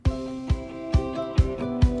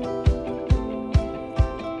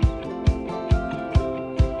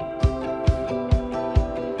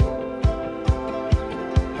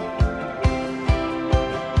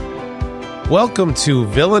Welcome to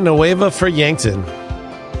Villanueva for Yankton.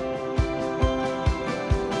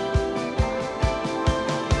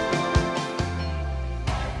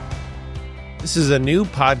 This is a new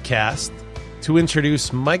podcast to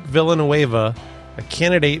introduce Mike Villanueva, a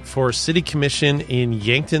candidate for City Commission in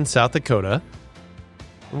Yankton, South Dakota.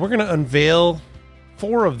 And we're going to unveil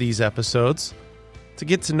 4 of these episodes to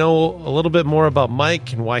get to know a little bit more about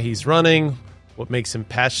Mike and why he's running, what makes him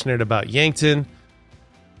passionate about Yankton.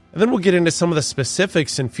 And then we'll get into some of the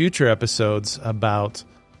specifics in future episodes about,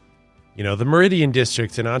 the Meridian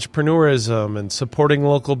District and entrepreneurism and supporting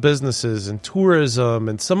local businesses and tourism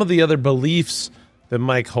and some of the other beliefs that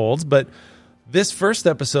Mike holds. But this first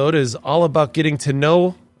episode is all about getting to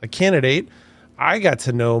know a candidate. I got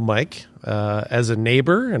to know Mike as a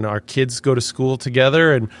neighbor, and our kids go to school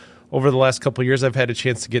together. And over the last couple of years, I've had a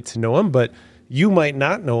chance to get to know him, but you might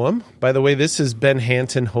not know him. By the way, this is Ben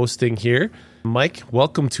Hanton hosting here. Mike,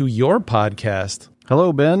 welcome to your podcast.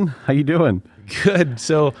 Hello, Ben. How you doing? Good.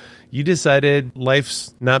 So you decided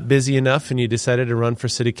life's not busy enough, and you decided to run for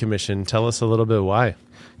City Commission. Tell us a little bit why.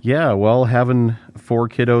 Yeah, well, having 4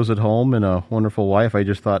 kiddos at home and a wonderful wife, I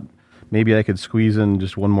just thought maybe I could squeeze in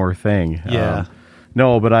just one more thing. Yeah.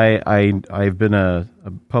 No, but I've been a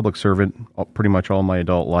public servant pretty much all my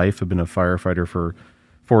adult life. I've been a firefighter for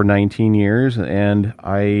 19 years, and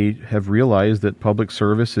I have realized that public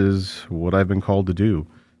service is what I've been called to do.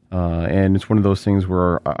 And it's one of those things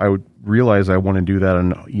where I would realize I want to do that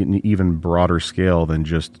on an even broader scale than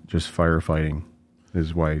just firefighting,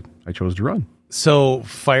 is why I chose to run. So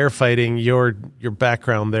firefighting, your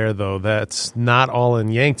background there, though, that's not all in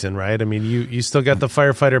Yankton, right? I mean, you still got the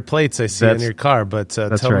firefighter plates I see in your car, but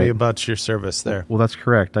tell me about your service there. Well, that's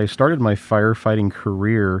correct. I started my firefighting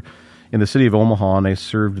career in the city of Omaha, and I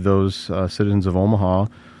served those citizens of Omaha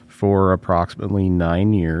for approximately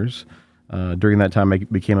 9 years. During that time, I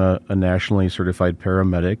became a nationally certified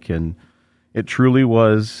paramedic, and it truly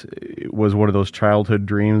was one of those childhood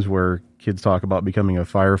dreams where kids talk about becoming a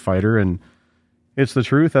firefighter, and it's the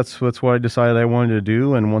truth. That's what I decided I wanted to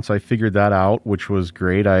do, and once I figured that out, which was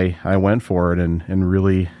great, I went for it and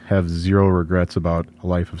really have zero regrets about a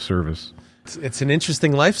life of service. It's an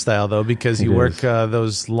interesting lifestyle, though, because you work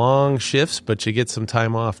those long shifts, but you get some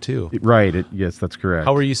time off, too. Right. Yes, that's correct.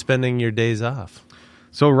 How are you spending your days off?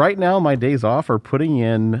 So right now, my days off are putting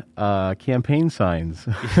in campaign signs,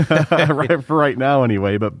 for right now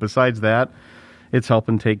anyway. But besides that, it's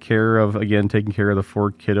helping taking care of the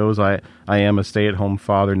 4 kiddos. I am a stay-at-home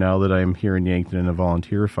father now that I'm here in Yankton and a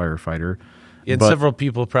volunteer firefighter. And several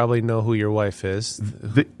people probably know who your wife is.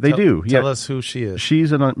 They do. Tell us who she is.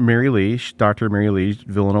 She's Dr. Mary Lee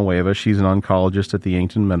Villanueva. She's an oncologist at the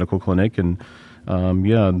Yankton Medical Clinic, and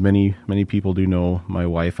many people do know my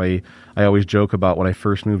wife. I always joke about when I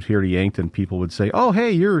first moved here to Yankton, people would say, "Oh,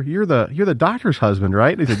 hey, you're the doctor's husband,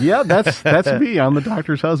 right?" And I said, "Yeah, that's me. I'm the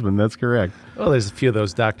doctor's husband. That's correct." Well, there's a few of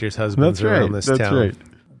those doctors' husbands around this town. That's right.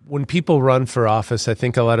 When people run for office, I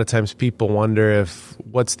think a lot of times people wonder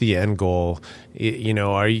what's the end goal?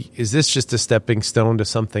 Is this just a stepping stone to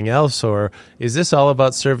something else, or is this all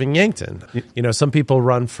about serving Yankton? Some people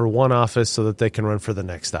run for one office so that they can run for the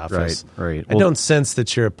next office. Right. I don't sense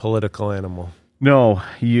that you're a political animal. No,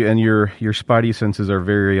 your spidey senses are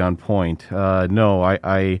very on point. No,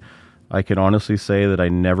 I can honestly say that I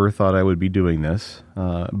never thought I would be doing this.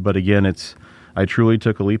 But again, I truly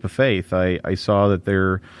took a leap of faith. I saw that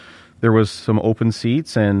there was some open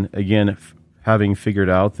seats, and again, having figured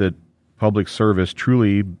out that public service,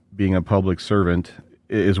 truly being a public servant,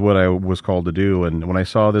 is what I was called to do. And when I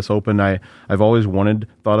saw this open, I've always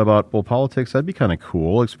thought about, well, politics, that'd be kind of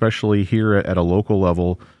cool, especially here at a local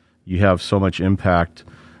level. You have so much impact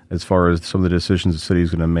as far as some of the decisions the city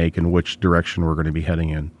is going to make and which direction we're going to be heading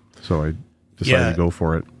in. So I decided to go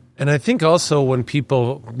for it. And I think also when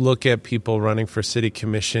people look at people running for city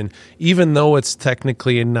commission, even though it's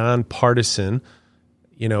technically a nonpartisan,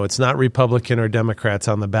 it's not Republican or Democrats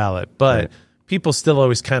on the ballot, but people still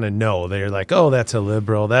always kind of know. They're like, oh, that's a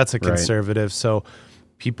liberal, that's a conservative. Right. So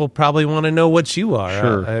people probably want to know what you are.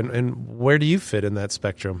 Sure. And where do you fit in that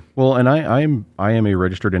spectrum? Well, and I am a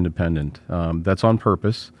registered independent. That's on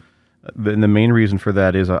purpose. And the main reason for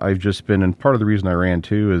that is I've just been, and part of the reason I ran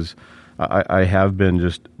too is I have been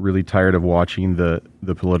just really tired of watching the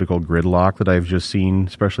political gridlock that I've just seen,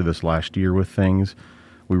 especially this last year with things.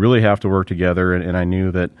 We really have to work together, and I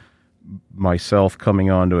knew that myself coming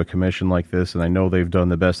onto a commission like this, and I know they've done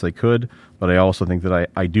the best they could, but I also think that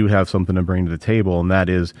I do have something to bring to the table, and that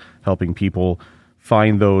is helping people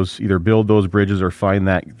find those, either build those bridges or find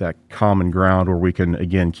that common ground where we can,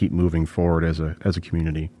 again, keep moving forward as a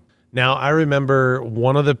community. Now, I remember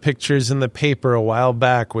one of the pictures in the paper a while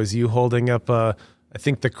back was you holding up I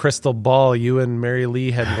think the crystal ball. You and Mary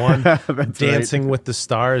Lee had won Dancing with the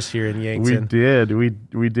Stars here in Yankton.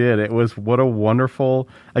 We did. It was what a wonderful,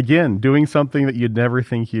 again, doing something that you'd never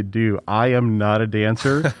think you'd do. I am not a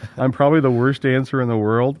dancer. I'm probably the worst dancer in the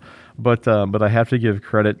world, but I have to give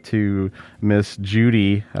credit to Miss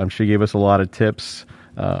Judy. She gave us a lot of tips.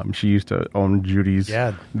 She used to own Judy's,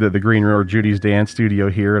 the Green Room, or Judy's Dance Studio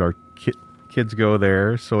here at our kids go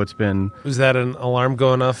there, so it's been... Was that an alarm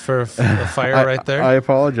going off for a fire right there? I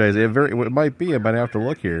apologize. It might be. I might have to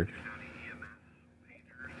look here.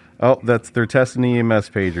 Oh, they're testing EMS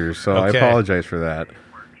pagers, so okay. I apologize for that.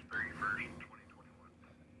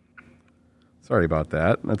 Sorry about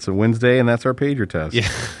that. That's a Wednesday, and that's our pager test. Yeah.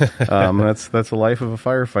 That's the life of a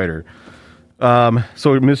firefighter.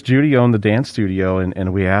 So Miss Judy owned the dance studio,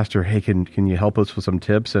 and we asked her, hey, can you help us with some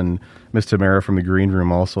tips? And Miss Tamara from the Green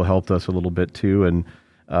Room also helped us a little bit too. And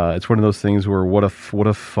it's one of those things where what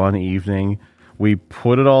a fun evening. We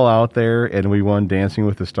put it all out there, and we won Dancing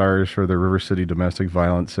with the Stars for the River City Domestic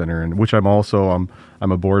Violence Center, and which I'm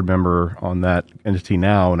a board member on that entity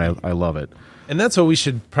now, and I love it. And that's what we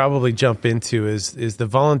should probably jump into is the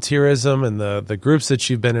volunteerism and the groups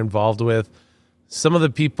that you've been involved with. Some of the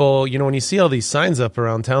people, when you see all these signs up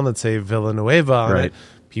around town that say Villanueva on it,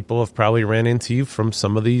 people have probably ran into you from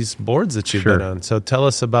some of these boards that you've been on. So tell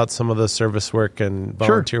us about some of the service work and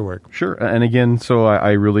volunteer work. Sure. And again, so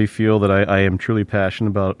I really feel that I am truly passionate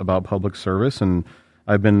about public service, and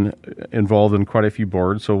I've been involved in quite a few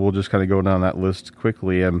boards, so we'll just kind of go down that list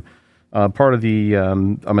quickly. I'm part of the,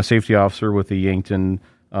 I'm a safety officer with the Yankton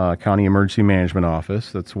County Emergency Management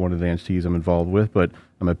Office. That's one of the entities I'm involved with, but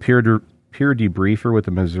I'm a peer debriefer with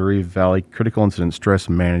the Missouri Valley Critical Incident Stress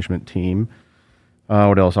Management Team.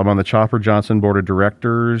 What else? I'm on the Chopper Johnson Board of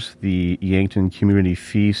Directors, the Yankton Community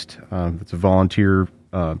Feast. It's a volunteer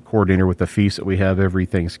coordinator with the feast that we have every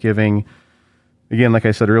Thanksgiving. Again, like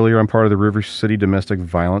I said earlier, I'm part of the River City Domestic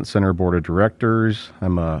Violence Center Board of Directors.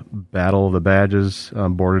 I'm a Battle of the Badges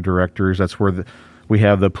Board of Directors. That's where we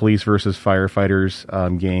have the police versus firefighters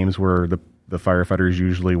games where the firefighters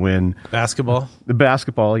usually win. Basketball? The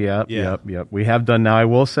basketball, Yep. We have done now. I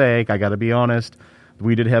will say, I got to be honest,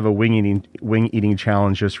 we did have a wing eating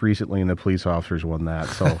challenge just recently, and the police officers won that.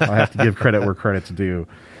 So I have to give credit where credit's due.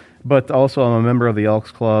 But also, I'm a member of the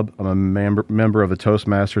Elks Club. I'm a member of the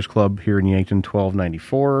Toastmasters Club here in Yankton,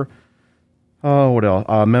 1294. What else?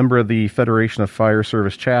 A member of the Federation of Fire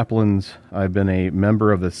Service Chaplains. I've been a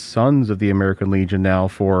member of the Sons of the American Legion now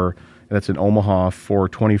that's in Omaha for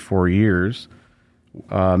 24 years.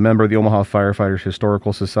 Member of the Omaha Firefighters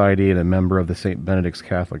Historical Society, and a member of the St. Benedict's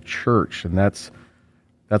Catholic Church. And that's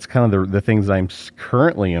kind of the things I'm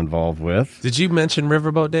currently involved with. Did you mention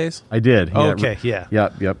Riverboat Days? I did. Oh, okay, yeah.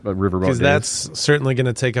 Yep, Riverboat Days. Because that's certainly going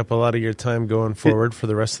to take up a lot of your time going forward for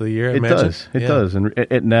the rest of the year, I imagine. It does. And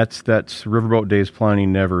that's Riverboat Days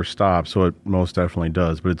planning never stops, so it most definitely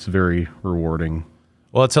does, but it's very rewarding.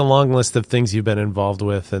 Well, it's a long list of things you've been involved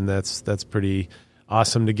with, and that's pretty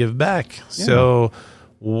awesome to give back. Yeah. So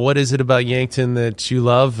what is it about Yankton that you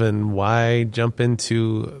love, and why jump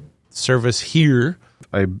into service here?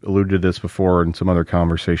 I alluded to this before in some other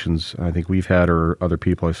conversations I think we've had or other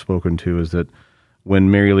people I've spoken to, is that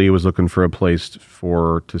when Mary Lee was looking for a place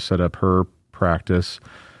to set up her practice,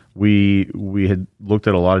 we had looked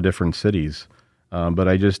at a lot of different cities, but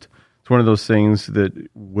it's one of those things that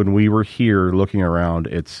when we were here looking around,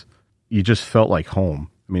 you just felt like home.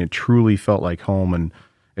 I mean, it truly felt like home, and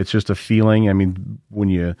it's just a feeling. I mean, when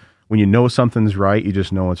you know something's right, you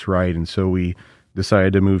just know it's right. And so we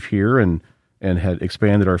decided to move here and had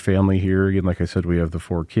expanded our family here. Again, like I said, we have the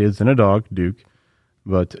 4 kids and a dog, Duke.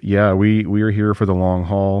 But yeah, we are here for the long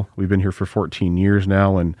haul. We've been here for 14 years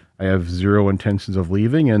now, and I have zero intentions of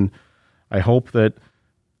leaving. And I hope that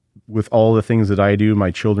with all the things that I do,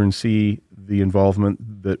 my children see the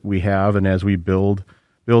involvement that we have, and as we build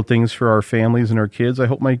things for our families and our kids, I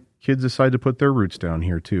hope my kids decide to put their roots down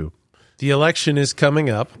here too. The election is coming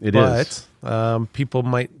up, but people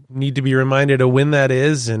might need to be reminded of when that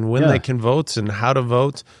is and when they can vote and how to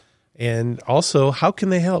vote, and also how can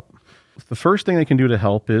they help? The first thing they can do to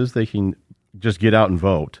help is they can just get out and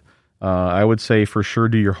vote. I would say for sure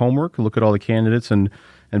do your homework, look at all the candidates, and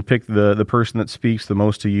pick the person that speaks the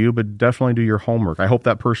most to you, but definitely do your homework. I hope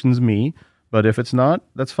that person's me, but if it's not,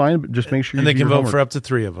 that's fine, but just make sure you do your homework. And they can vote for up to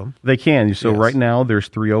 3 of them. They can. So right now there's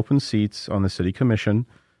 3 open seats on the city commission,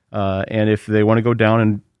 and if they want to go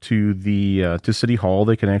down to City Hall,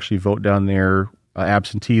 they can actually vote down there.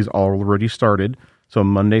 Absentees already started, so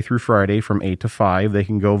Monday through Friday from 8 to 5, they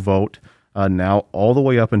can go vote now all the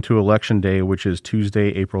way up into Election Day, which is Tuesday,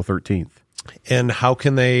 April 13th. And how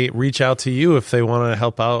can they reach out to you if they want to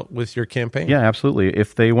help out with your campaign? Yeah, absolutely.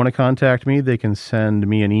 If they want to contact me, they can send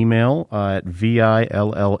me an email at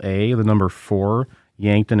VILLA, the number 4,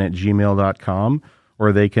 Yankton@gmail.com,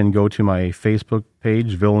 or they can go to my Facebook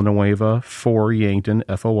page, Villanueva for Yankton,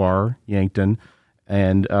 FOR, Yankton,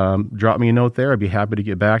 and drop me a note there. I'd be happy to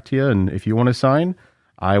get back to you. And if you want to sign,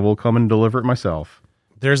 I will come and deliver it myself.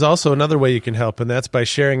 There's also another way you can help, and that's by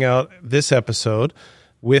sharing out this episode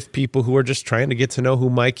with people who are just trying to get to know who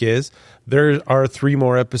Mike is. There are 3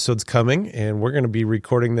 more episodes coming, and we're going to be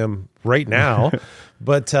recording them right now.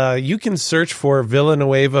 But you can search for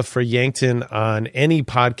Villanueva for Yankton on any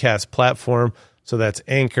podcast platform. So that's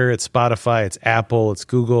Anchor, it's Spotify, it's Apple, it's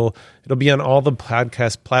Google. It'll be on all the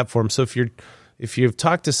podcast platforms. So if you've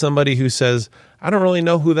talked to somebody who says, I don't really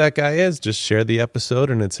know who that guy is, just share the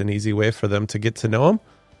episode, and it's an easy way for them to get to know him.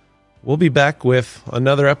 We'll be back with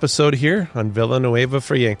another episode here on Villanueva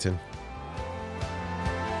for Yankton.